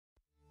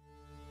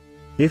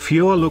If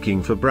you're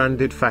looking for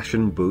branded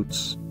fashion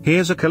boots,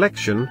 here's a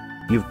collection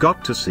you've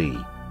got to see.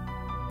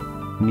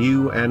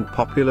 New and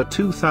popular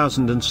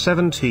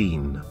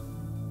 2017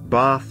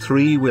 Bar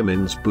 3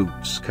 Women's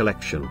Boots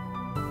Collection.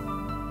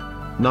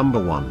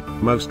 Number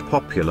 1, Most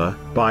Popular,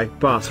 by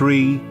Bar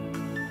 3.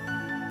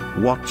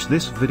 Watch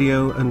this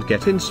video and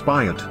get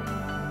inspired.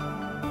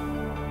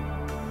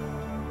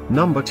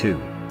 Number 2,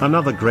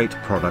 another great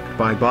product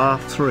by Bar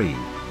 3.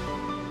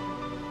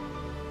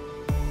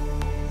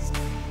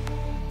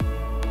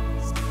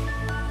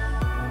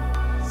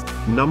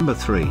 Number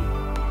 3.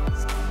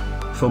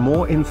 For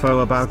more info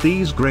about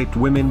these great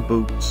women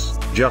boots,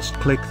 just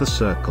click the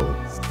circle.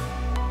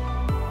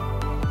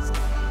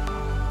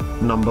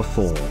 Number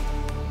 4.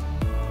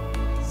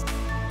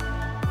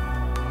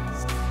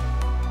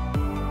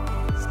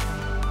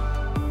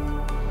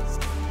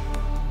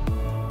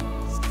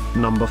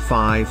 Number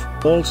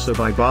 5, also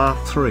by Bar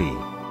 3.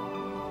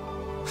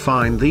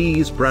 Find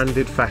these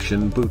branded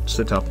fashion boots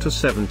at up to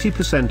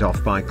 70%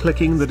 off by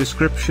clicking the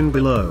description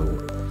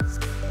below.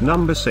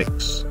 Number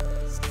 6.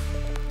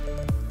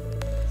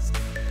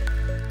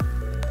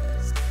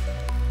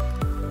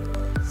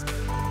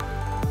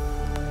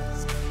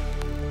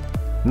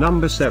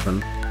 Number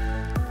 7.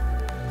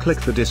 Click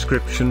the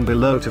description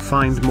below to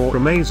find more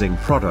amazing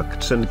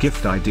products and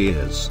gift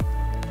ideas.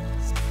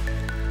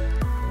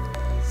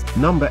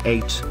 Number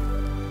 8.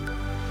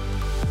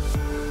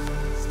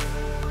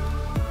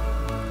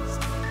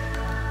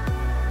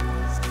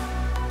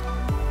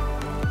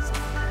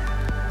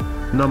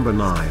 Number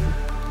 9.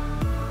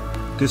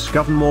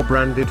 Discover more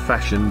branded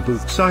fashion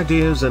boots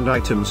ideas and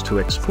items to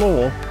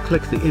explore,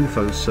 click the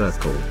info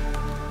circle.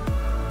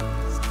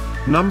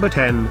 Number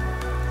 10.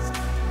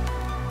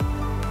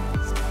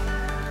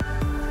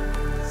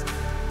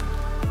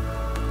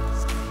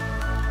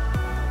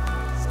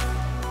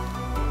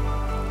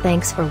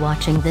 Thanks for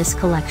watching this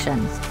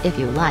collection. If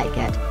you like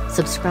it,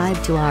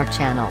 subscribe to our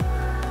channel.